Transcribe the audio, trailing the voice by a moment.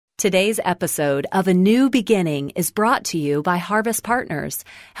Today's episode of A New Beginning is brought to you by Harvest Partners,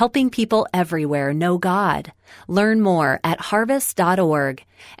 helping people everywhere know God. Learn more at harvest.org.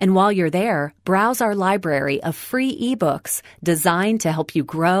 And while you're there, browse our library of free ebooks designed to help you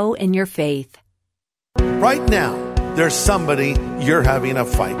grow in your faith. Right now, there's somebody you're having a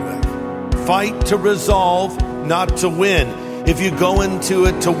fight with. Fight to resolve, not to win. If you go into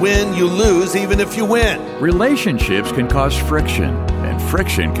it to win, you lose even if you win. Relationships can cause friction, and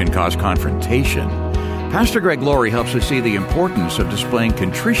friction can cause confrontation. Pastor Greg Laurie helps us see the importance of displaying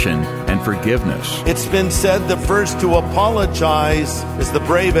contrition and forgiveness. It's been said the first to apologize is the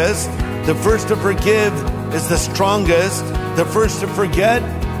bravest. The first to forgive is the strongest. The first to forget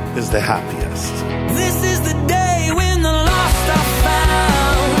is the happiest. This is the day when the lost are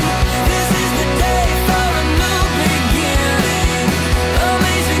found. This is the day for a new beginning.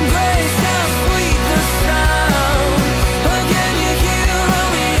 Amazing grace, how sweet the sound. Again you hear all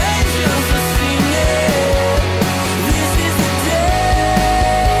the angels are singing. This is the day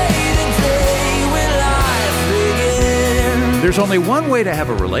when life begins. There's only one way to have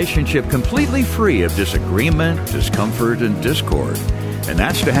a relationship completely free of disagreement, discomfort, and discord. And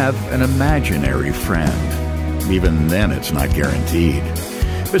that's to have an imaginary friend. Even then, it's not guaranteed.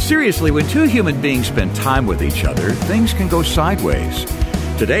 But seriously, when two human beings spend time with each other, things can go sideways.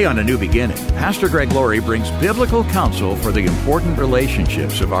 Today on A New Beginning, Pastor Greg Laurie brings biblical counsel for the important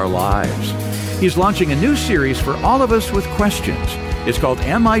relationships of our lives. He's launching a new series for all of us with questions. It's called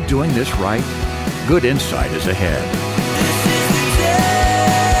Am I Doing This Right? Good insight is ahead.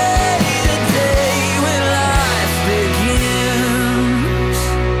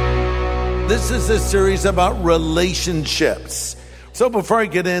 This is a series about relationships. So before I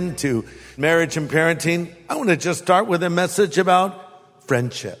get into marriage and parenting, I want to just start with a message about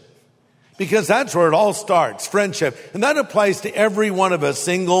friendship. Because that's where it all starts, friendship. And that applies to every one of us,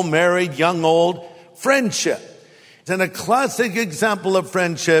 single, married, young, old, friendship. And a classic example of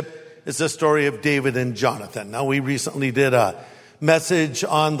friendship is the story of David and Jonathan. Now, we recently did a message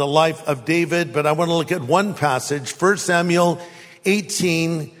on the life of David, but I want to look at one passage, 1 Samuel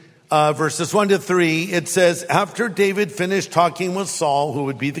 18, verses 1 to 3, it says, after David finished talking with Saul, who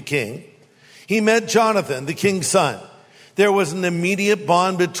would be the king, he met Jonathan, the king's son. There was an immediate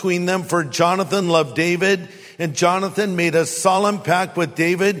bond between them, for Jonathan loved David, and Jonathan made a solemn pact with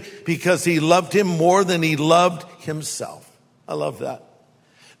David because he loved him more than he loved himself. I love that.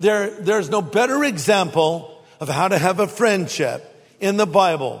 There's no better example of how to have a friendship in the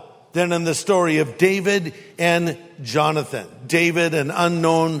Bible than in the story of David and Jonathan. David, an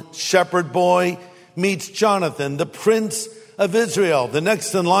unknown shepherd boy, meets Jonathan, the prince of Israel, the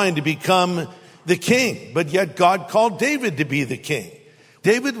next in line to become the king. But yet God called David to be the king.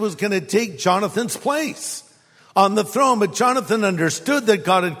 David was going to take Jonathan's place on the throne, but Jonathan understood that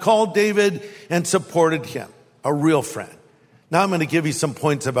God had called David and supported him. A real friend. Now I'm going to give you some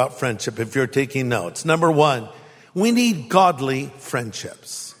points about friendship if you're taking notes. Number one, we need godly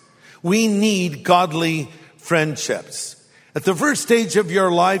friendships. We need godly friendships. At the first stage of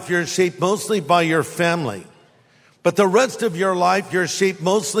your life, you're shaped mostly by your family. But the rest of your life, you're shaped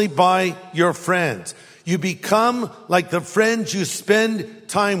mostly by your friends. You become like the friends you spend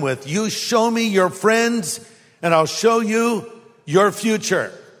time with. You show me your friends, and I'll show you your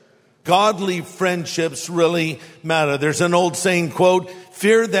future. Godly friendships really matter. There's an old saying, quote,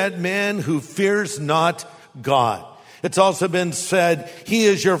 fear that man who fears not God. It's also been said, he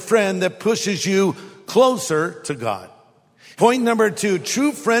is your friend that pushes you closer to God. Point number two,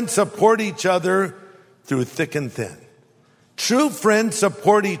 true friends support each other through thick and thin. True friends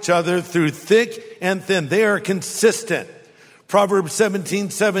support each other through thick and thin. They are consistent. Proverbs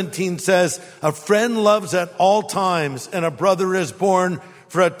 17:17 says, a friend loves at all times, and a brother is born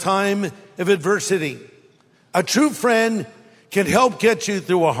for a time of adversity. A true friend can help get you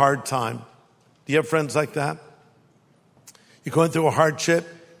through a hard time. Do you have friends like that? You're going through a hardship,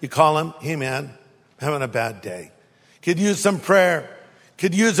 you call him, hey man, I'm having a bad day. Could use some prayer.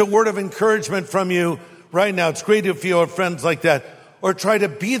 Could use a word of encouragement from you right now. It's great if you have friends like that. Or try to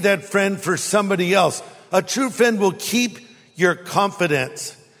be that friend for somebody else. A true friend will keep your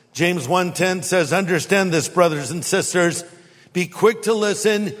confidence. James 1:10 says, understand this, brothers and sisters. Be quick to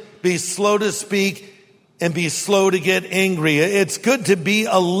listen, be slow to speak, and be slow to get angry. It's good to be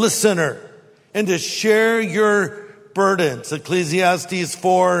a listener and to share your burdens. Ecclesiastes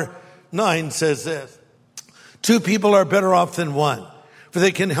 4:9 says this. Two people are better off than one, for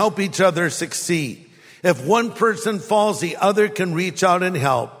they can help each other succeed. If one person falls, the other can reach out and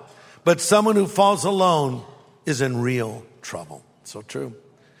help. But someone who falls alone is in real trouble. So true.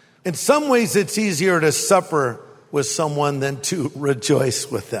 In some ways, it's easier to suffer with someone than to rejoice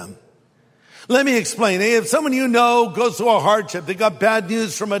with them. Let me explain. If someone you know goes through a hardship, they got bad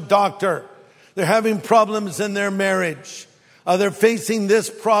news from a doctor, they're having problems in their marriage, they're facing this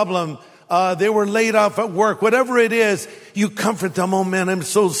problem, they were laid off at work, whatever it is, you comfort them. Oh man, I'm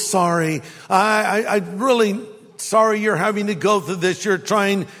so sorry. I'm really sorry you're having to go through this. You're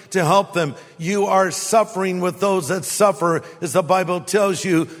trying to help them. You are suffering with those that suffer, as the Bible tells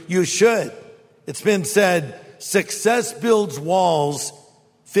you, you should. It's been said, success builds walls,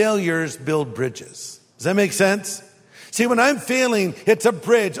 failures build bridges. Does that make sense? See, when I'm failing, it's a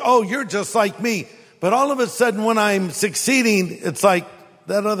bridge. Oh, you're just like me. But all of a sudden, when I'm succeeding, it's like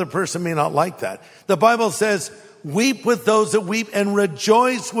that other person may not like that. The Bible says, weep with those that weep and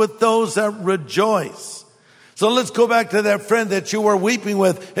rejoice with those that rejoice. So let's go back to that friend that you were weeping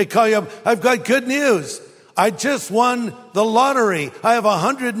with. They call you up. I've got good news. I just won the lottery. I have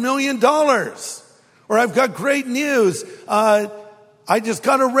 $100 million. Or I've got great news. I just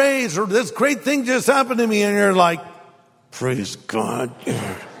got a raise, or this great thing just happened to me. And you're like, praise God.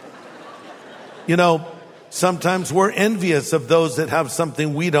 You know, sometimes we're envious of those that have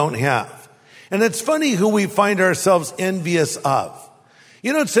something we don't have. And it's funny who we find ourselves envious of.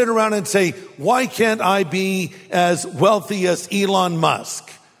 You don't sit around and say, why can't I be as wealthy as Elon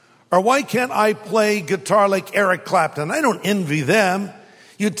Musk? Or why can't I play guitar like Eric Clapton? I don't envy them.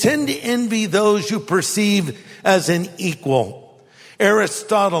 You tend to envy those you perceive as an equal.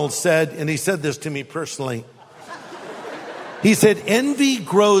 Aristotle said, and he said this to me personally, he said, envy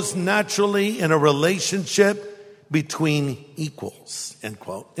grows naturally in a relationship between equals, end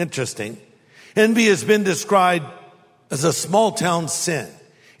quote. Interesting. Envy has been described as a small town sin.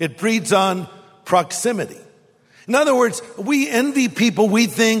 It breeds on proximity. In other words, we envy people. We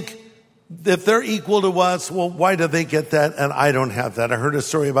think if they're equal to us, well, why do they get that and I don't have that? I heard a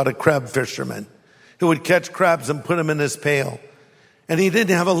story about a crab fisherman who would catch crabs and put them in his pail. And he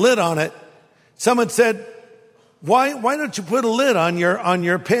didn't have a lid on it. Someone said, why don't you put a lid on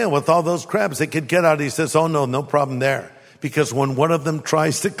your pail with all those crabs? They could get out. He says, oh no problem there. Because when one of them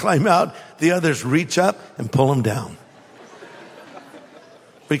tries to climb out, the others reach up and pull them down.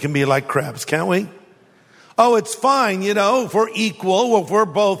 We can be like crabs, can't we? Oh, it's fine, if we're equal, if we're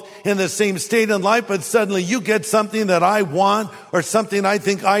both in the same state in life, but suddenly you get something that I want or something I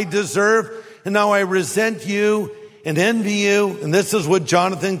think I deserve, and now I resent you and envy you. And this is what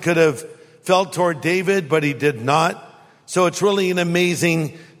Jonathan could have felt toward David, but he did not. So it's really an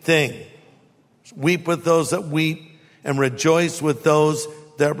amazing thing. Weep with those that weep and rejoice with those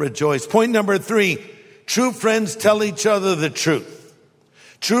that rejoice. Point number 3, true friends tell each other the truth.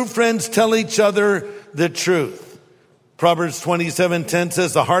 True friends tell each other the truth. Proverbs 27:10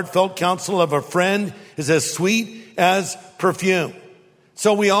 says, the heartfelt counsel of a friend is as sweet as perfume.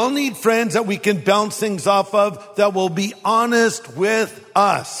 So we all need friends that we can bounce things off of, that will be honest with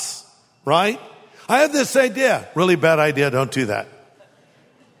us, right? I have this idea. Really bad idea. Don't do that.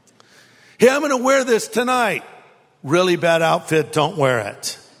 Hey, I'm going to wear this tonight. Really bad outfit. Don't wear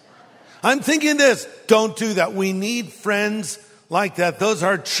it. I'm thinking this. Don't do that. We need friends like that. Those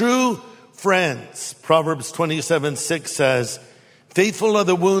are true friends. Proverbs 27:6 says, faithful are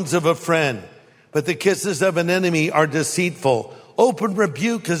the wounds of a friend, but the kisses of an enemy are deceitful. Open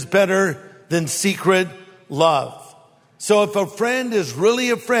rebuke is better than secret love. So if a friend is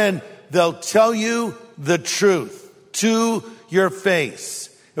really a friend, they'll tell you the truth to your face.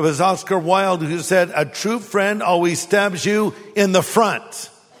 It was Oscar Wilde who said, a true friend always stabs you in the front,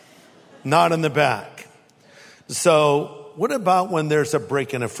 not in the back. So what about when there's a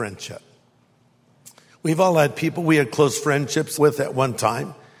break in a friendship? We've all had people we had close friendships with at one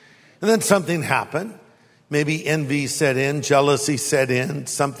time, and then something happened. Maybe envy set in, jealousy set in,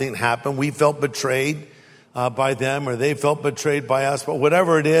 something happened. We felt betrayed by them, or they felt betrayed by us. But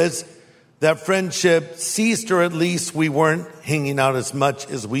whatever it is, that friendship ceased, or at least we weren't hanging out as much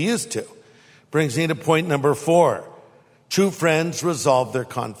as we used to. Brings me to point number 4. True friends resolve their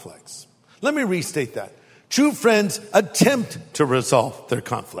conflicts. Let me restate that. True friends attempt to resolve their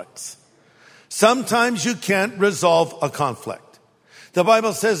conflicts. Sometimes you can't resolve a conflict. The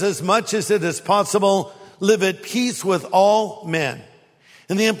Bible says, as much as it is possible, live at peace with all men.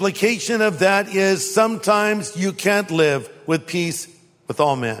 And the implication of that is sometimes you can't live with peace with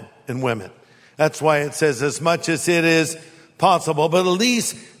all men and women. That's why it says, as much as it is possible, but at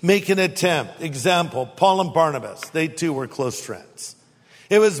least make an attempt. Example, Paul and Barnabas, they too were close friends.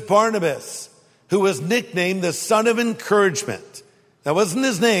 It was Barnabas who was nicknamed the son of encouragement. That wasn't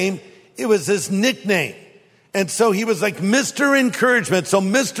his name, it was his nickname. And so he was like Mr. Encouragement. So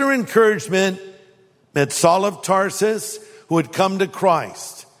Mr. Encouragement met Saul of Tarsus, who had come to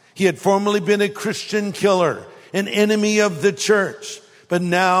Christ. He had formerly been a Christian killer, an enemy of the church. But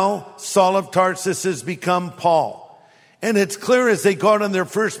now Saul of Tarsus has become Paul. And it's clear as they go out on their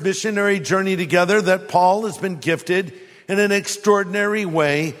first missionary journey together that Paul has been gifted in an extraordinary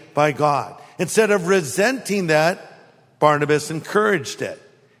way by God. Instead of resenting that, Barnabas encouraged it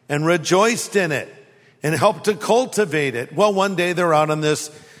and rejoiced in it and helped to cultivate it. Well, one day they're out on this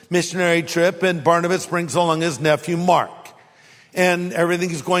missionary trip and Barnabas brings along his nephew Mark. And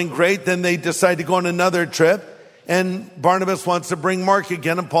everything's going great. Then they decide to go on another trip. And Barnabas wants to bring Mark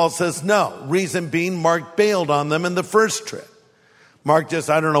again. And Paul says no. Reason being, Mark bailed on them in the first trip. Mark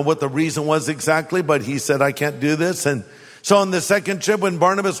I don't know what the reason was exactly, but he said, I can't do this. And so on the second trip, when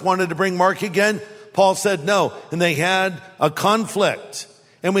Barnabas wanted to bring Mark again, Paul said no. And they had a conflict.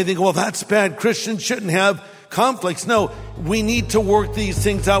 And we think, well, that's bad. Christians shouldn't have conflicts. No, we need to work these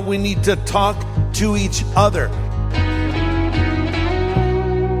things out. We need to talk to each other.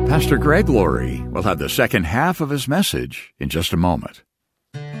 Pastor Greg Laurie will have the second half of his message in just a moment.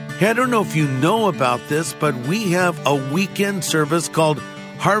 Hey, I don't know if you know about this, but we have a weekend service called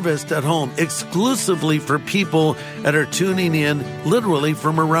Harvest at Home, exclusively for people that are tuning in literally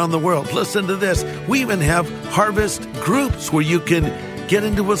from around the world. Listen to this. We even have harvest groups where you can get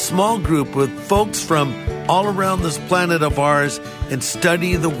into a small group with folks from all around this planet of ours and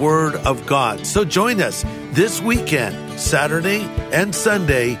study the Word of God. So join us this weekend, Saturday and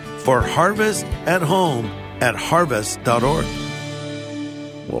Sunday, for Harvest at Home at harvest.org.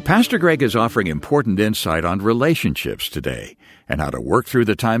 Well, Pastor Greg is offering important insight on relationships today and how to work through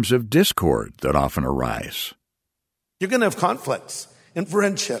the times of discord that often arise. You're going to have conflicts in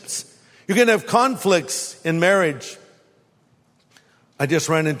friendships. You're going to have conflicts in marriage. I just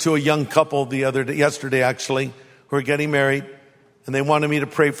ran into a young couple yesterday actually, who are getting married, and they wanted me to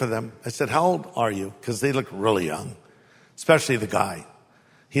pray for them. I said, how old are you? Because they look really young, especially the guy.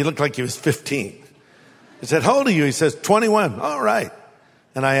 He looked like he was 15. I said, how old are you? He says, 21. All right.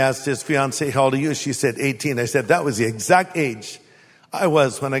 And I asked his fiancée, how old are you? She said, 18. I said, that was the exact age I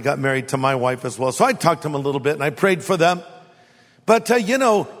was when I got married to my wife as well. So I talked to them a little bit and I prayed for them. But, you're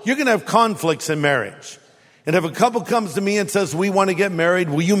going to have conflicts in marriage. And if a couple comes to me and says, we want to get married,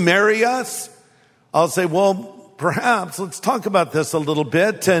 will you marry us? I'll say, well, perhaps let's talk about this a little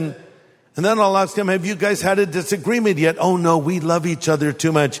bit. And then I'll ask them, have you guys had a disagreement yet? Oh no, we love each other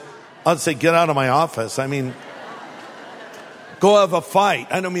too much. I'll say, get out of my office. Go have a fight.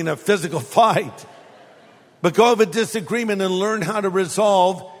 I don't mean a physical fight, but go have a disagreement and learn how to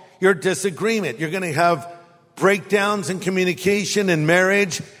resolve your disagreement. You're going to have breakdowns in communication in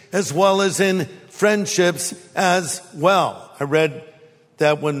marriage as well as in friendships as well. I read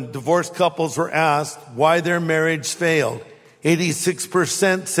that when divorced couples were asked why their marriage failed,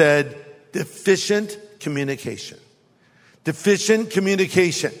 86% said deficient communication. Deficient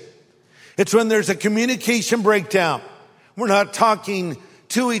communication. It's when there's a communication breakdown. We're not talking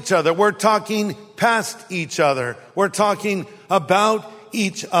to each other. We're talking past each other. We're talking about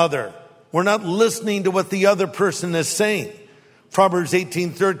each other. We're not listening to what the other person is saying. Proverbs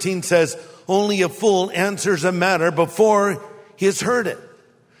 18:13 says, only a fool answers a matter before he has heard it.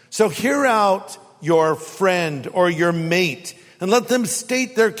 So hear out your friend or your mate and let them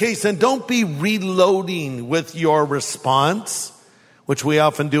state their case, and don't be reloading with your response, which we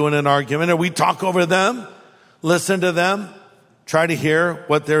often do in an argument, or we talk over them, listen to them, try to hear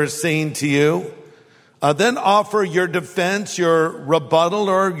what they're saying to you, then offer your defense, your rebuttal,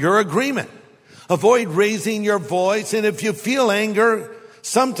 or your agreement. Avoid raising your voice, and if you feel anger,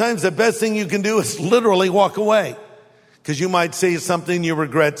 sometimes the best thing you can do is literally walk away, because you might say something you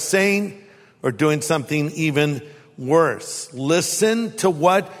regret saying or doing something even worse. Listen to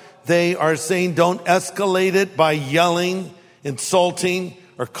what they are saying. Don't escalate it by yelling, insulting,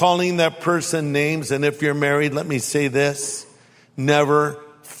 or calling that person names. And if you're married, let me say this: never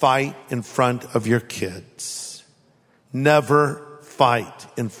fight in front of your kids. Never fight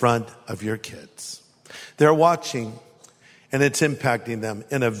in front of your kids. They're watching, and it's impacting them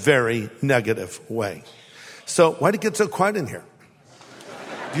in a very negative way. So why do you get so quiet in here?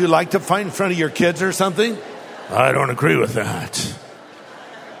 Do you like to fight in front of your kids or something? I don't agree with that.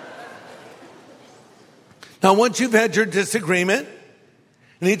 Now, once you've had your disagreement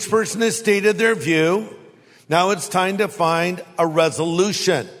and each person has stated their view, now it's time to find a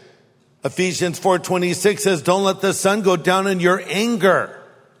resolution. Ephesians 4:26 says, don't let the sun go down in your anger.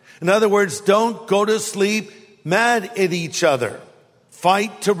 In other words, don't go to sleep mad at each other.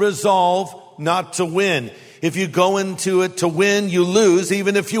 Fight to resolve, not to win. If you go into it to win, you lose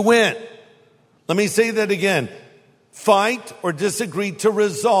even if you win. Let me say that again. Fight or disagree to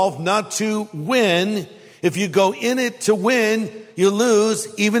resolve, not to win. If you go in it to win, You lose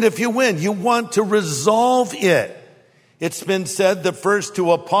even if you win. You want to resolve it. It's been said the first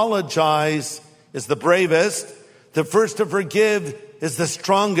to apologize is the bravest. The first to forgive is the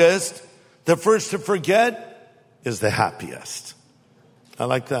strongest. The first to forget is the happiest. I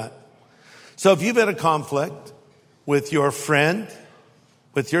like that. So if you've had a conflict with your friend,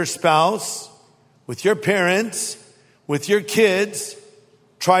 with your spouse, with your parents, with your kids,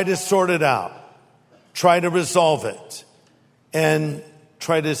 try to sort it out. Try to resolve it. And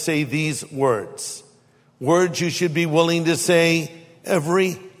try to say these words. Words you should be willing to say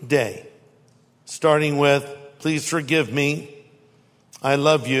every day. Starting with, please forgive me. I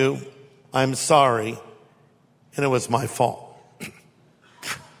love you. I'm sorry. And it was my fault.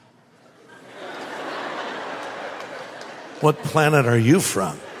 What planet are you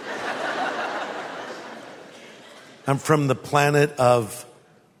from? I'm from the planet of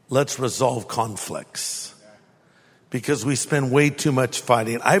let's resolve conflicts. Because we spend way too much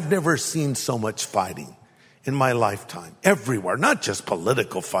fighting. I've never seen so much fighting in my lifetime. Everywhere. Not just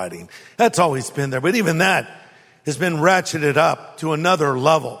political fighting. That's always been there. But even that has been ratcheted up to another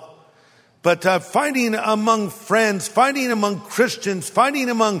level. But fighting among friends, fighting among Christians, fighting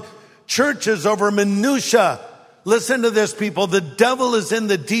among churches over minutia. Listen to this, people. The devil is in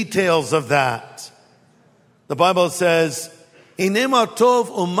the details of that. The Bible says, Inem atov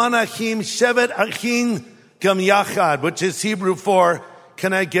umanachim shevet achim gam yachad, which is Hebrew for,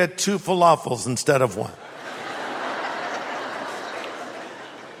 can I get 2 falafels instead of 1?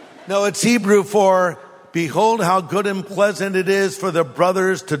 No, it's Hebrew for, behold how good and pleasant it is for the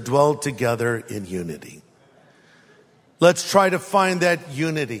brothers to dwell together in unity. Let's try to find that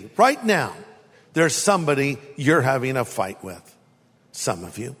unity. Right now, there's somebody you're having a fight with. Some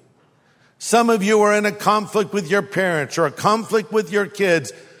of you. Some of you are in a conflict with your parents or a conflict with your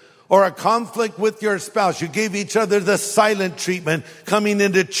kids or a conflict with your spouse. You gave each other the silent treatment coming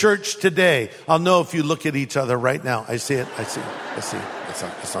into church today. I'll know if you look at each other right now. I see it. I see it. I see it.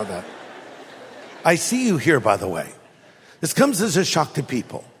 I saw that. I see you here, by the way. This comes as a shock to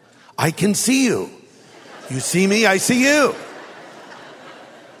people. I can see you. You see me, I see you.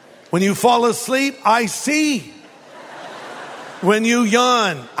 When you fall asleep, I see. When you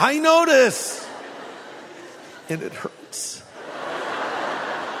yawn, I notice. And it hurts.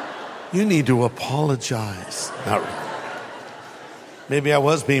 You need to apologize. Not really. Maybe I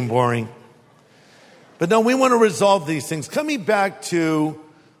was being boring. But no, we want to resolve these things. Coming back to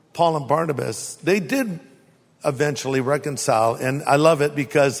Paul and Barnabas, they did eventually reconcile. And I love it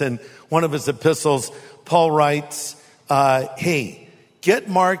because in one of his epistles, Paul writes, hey, get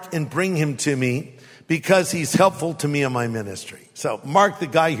Mark and bring him to me because he's helpful to me in my ministry. So Mark, the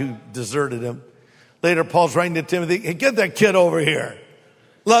guy who deserted him. Later, Paul's writing to Timothy, hey, get that kid over here.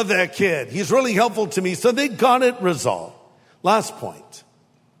 Love that kid. He's really helpful to me. So they got it resolved. Last point.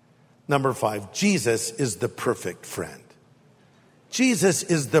 Number 5, Jesus is the perfect friend. Jesus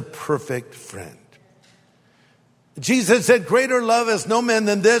is the perfect friend. Jesus said, greater love has no man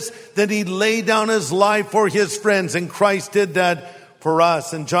than this, that he laid down his life for his friends. And Christ did that for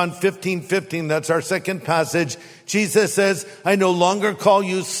us. In John 15:15, that's our second passage. Jesus says, I no longer call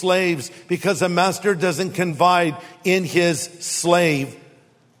you slaves because a master doesn't confide in his slave.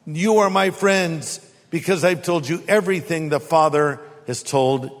 You are my friends because I've told you everything the Father has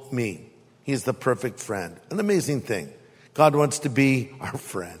told me. He's the perfect friend. An amazing thing. God wants to be our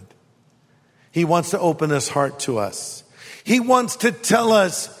friend. He wants to open his heart to us. He wants to tell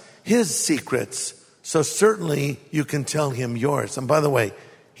us his secrets. So certainly you can tell him yours. And by the way,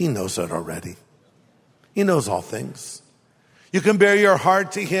 he knows it already. He knows all things. You can bare your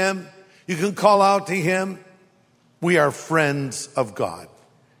heart to him. You can call out to him. We are friends of God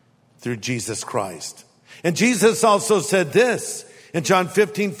through Jesus Christ. And Jesus also said this in John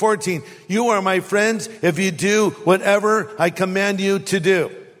 15:14, you are my friends if you do whatever I command you to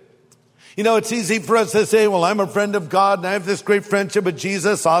do. You know, it's easy for us to say, well, I'm a friend of God and I have this great friendship with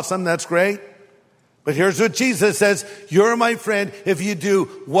Jesus. Awesome. That's great. But here's what Jesus says. You're my friend if you do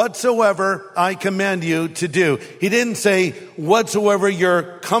whatsoever I command you to do. He didn't say whatsoever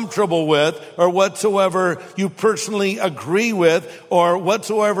you're comfortable with or whatsoever you personally agree with or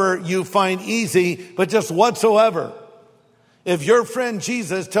whatsoever you find easy, but just whatsoever. If your friend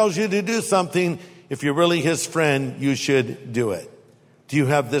Jesus tells you to do something, if you're really his friend, you should do it. Do you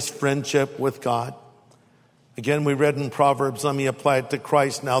have this friendship with God? Again, we read in Proverbs, let me apply it to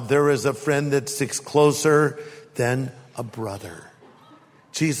Christ now. There is a friend that sticks closer than a brother.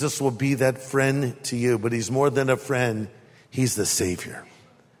 Jesus will be that friend to you, but he's more than a friend. He's the Savior.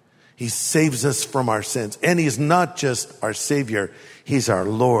 He saves us from our sins. And he's not just our Savior. He's our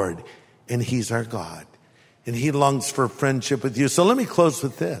Lord and he's our God. and he longs for friendship with you. So let me close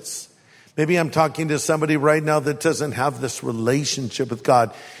with this. Maybe I'm talking to somebody right now that doesn't have this relationship with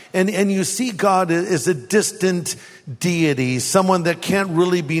God. And you see God as a distant deity, someone that can't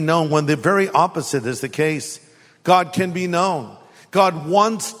really be known, when the very opposite is the case. God can be known. God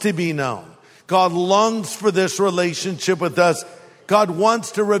wants to be known. God longs for this relationship with us. God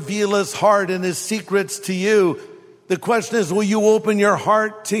wants to reveal his heart and his secrets to you. The question is, will you open your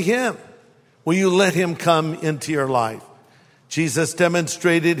heart to him? Will you let him come into your life? Jesus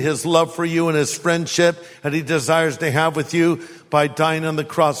demonstrated his love for you and his friendship that he desires to have with you by dying on the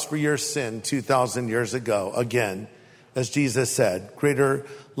cross for your sin 2,000 years ago. Again, as Jesus said, greater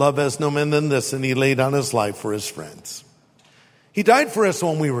love has no man than this, and he laid down his life for his friends. He died for us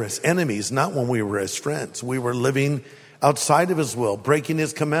when we were his enemies, not when we were his friends. We were living outside of his will, breaking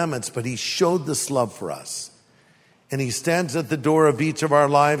his commandments, but he showed this love for us. And he stands at the door of each of our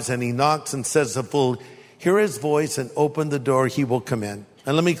lives, and he knocks and says, if we'll hear his voice and open the door, he will come in.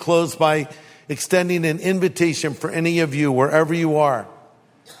 And let me close by extending an invitation for any of you, wherever you are.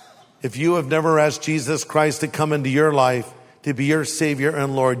 If you have never asked Jesus Christ to come into your life, to be your Savior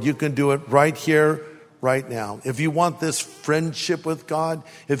and Lord, you can do it right here, right now. If you want this friendship with God,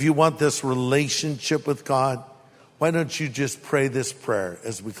 if you want this relationship with God, why don't you just pray this prayer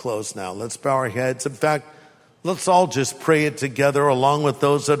as we close now? Let's bow our heads. In fact, let's all just pray it together along with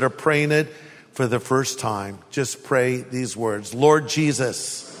those that are praying it for the first time. Just pray these words. Lord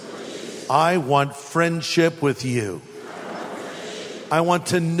Jesus, I want friendship with you. I want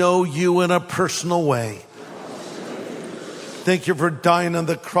to know you in a personal way. Thank you for dying on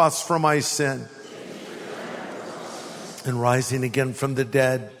the cross for my sin and rising again from the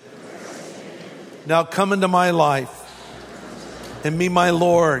dead. Now come into my life and be my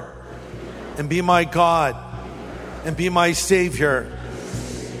Lord and be my God and be my Savior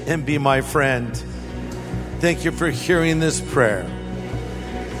and be my friend. Thank you for hearing this prayer.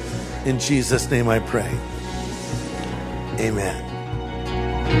 In Jesus' name I pray. Amen.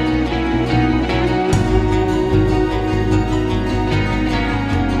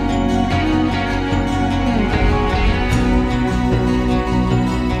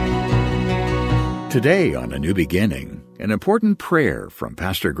 Today on A New Beginning, an important prayer from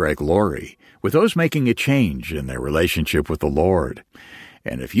Pastor Greg Laurie with those making a change in their relationship with the Lord.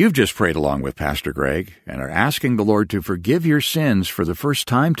 And if you've just prayed along with Pastor Greg and are asking the Lord to forgive your sins for the first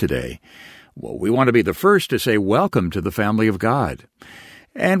time today, well, we want to be the first to say welcome to the family of God.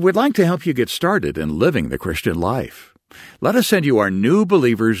 And we'd like to help you get started in living the Christian life. Let us send you our New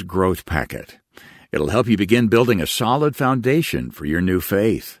Believers Growth Packet. It'll help you begin building a solid foundation for your new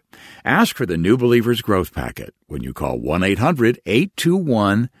faith. Ask for the New Believers Growth Packet when you call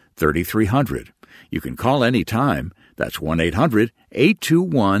 1-800-821-3300. You can call any time. That's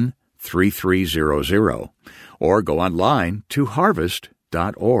 1-800-821-3300. Or go online to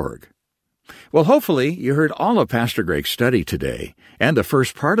harvest.org. Well, hopefully you heard all of Pastor Greg's study today and the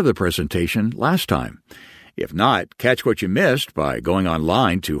first part of the presentation last time. If not, catch what you missed by going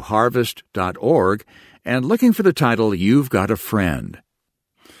online to harvest.org and looking for the title, You've Got a Friend.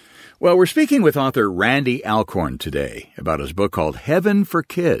 Well, we're speaking with author Randy Alcorn today about his book called Heaven for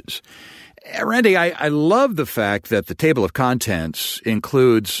Kids. Randy, I love the fact that the table of contents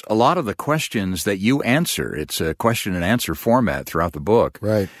includes a lot of the questions that you answer. It's a question and answer format throughout the book.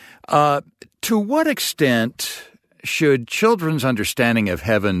 Right. To what extent should children's understanding of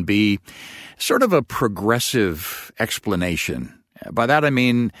heaven be sort of a progressive explanation? By that I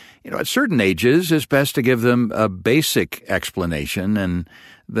mean, at certain ages, it's best to give them a basic explanation and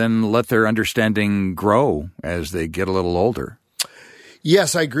then let their understanding grow as they get a little older.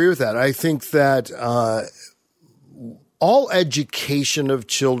 Yes, I agree with that. I think that all education of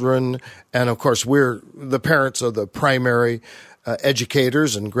children, and of course the parents are the primary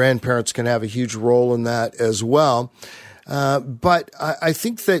educators, and grandparents can have a huge role in that as well. But I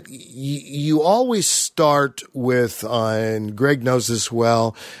think that you always start with, and Greg knows this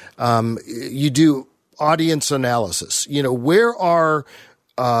well, you do audience analysis. Where are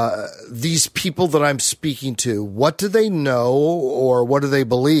these people that I'm speaking to? What do they know, or what do they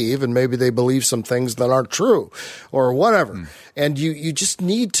believe? And maybe they believe some things that aren't true or whatever. And you just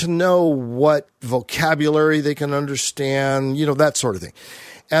need to know what vocabulary they can understand, that sort of thing.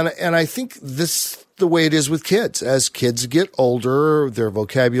 And I think this the way it is with kids. As kids get older, their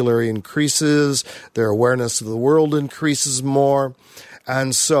vocabulary increases, their awareness of the world increases more.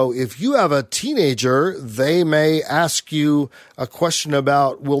 And so if you have a teenager, they may ask you a question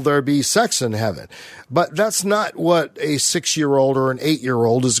about, will there be sex in heaven? But that's not what a 6-year-old or an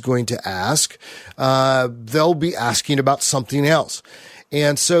 8-year-old is going to ask. They'll be asking about something else.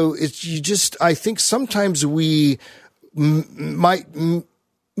 And so I think sometimes we might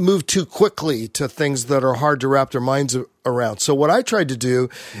move too quickly to things that are hard to wrap their minds around. So what I tried to do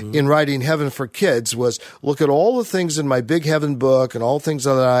in writing Heaven for Kids was look at all the things in my big heaven book and all the things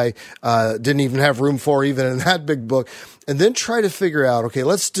that I didn't even have room for even in that big book, and then try to figure out, okay,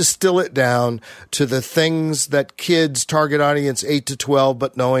 let's distill it down to the things that kids, target audience 8 to 12,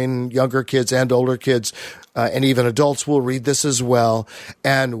 but knowing younger kids and older kids and even adults will read this as well.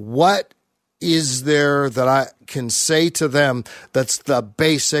 And what is there that I can say to them that's the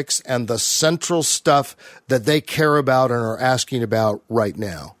basics and the central stuff that they care about and are asking about right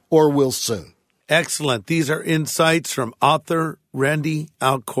now or will soon? Excellent. These are insights from author Randy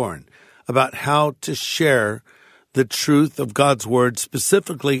Alcorn about how to share the truth of God's Word,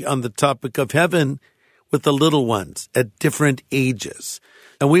 specifically on the topic of heaven with the little ones at different ages.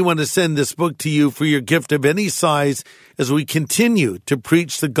 And we want to send this book to you for your gift of any size as we continue to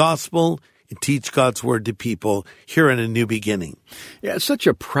preach the gospel and teach God's Word to people here in A New Beginning. Yeah, it's such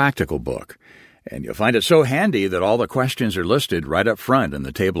a practical book, and you'll find it so handy that all the questions are listed right up front in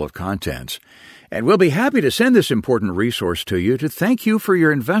the table of contents. And we'll be happy to send this important resource to you to thank you for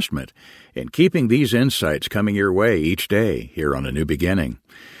your investment in keeping these insights coming your way each day here on A New Beginning.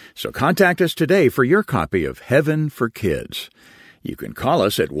 So contact us today for your copy of Heaven for Kids. You can call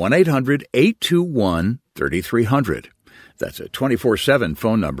us at 1-800-821-3300. That's a 24/7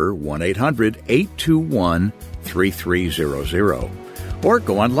 phone number, 1-800-821-3300. Or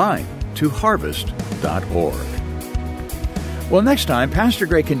go online to harvest.org. Well, next time, Pastor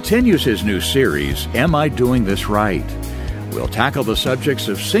Gray continues his new series, Am I Doing This Right? We'll tackle the subjects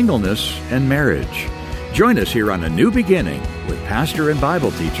of singleness and marriage. Join us here on A New Beginning with pastor and Bible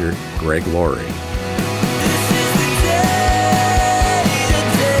teacher Greg Laurie.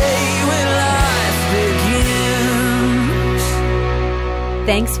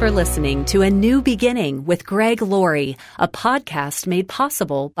 Thanks for listening to A New Beginning with Greg Laurie, a podcast made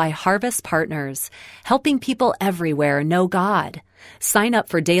possible by Harvest Partners, helping people everywhere know God. Sign up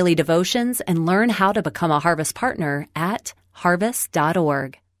for daily devotions and learn how to become a Harvest Partner at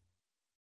harvest.org.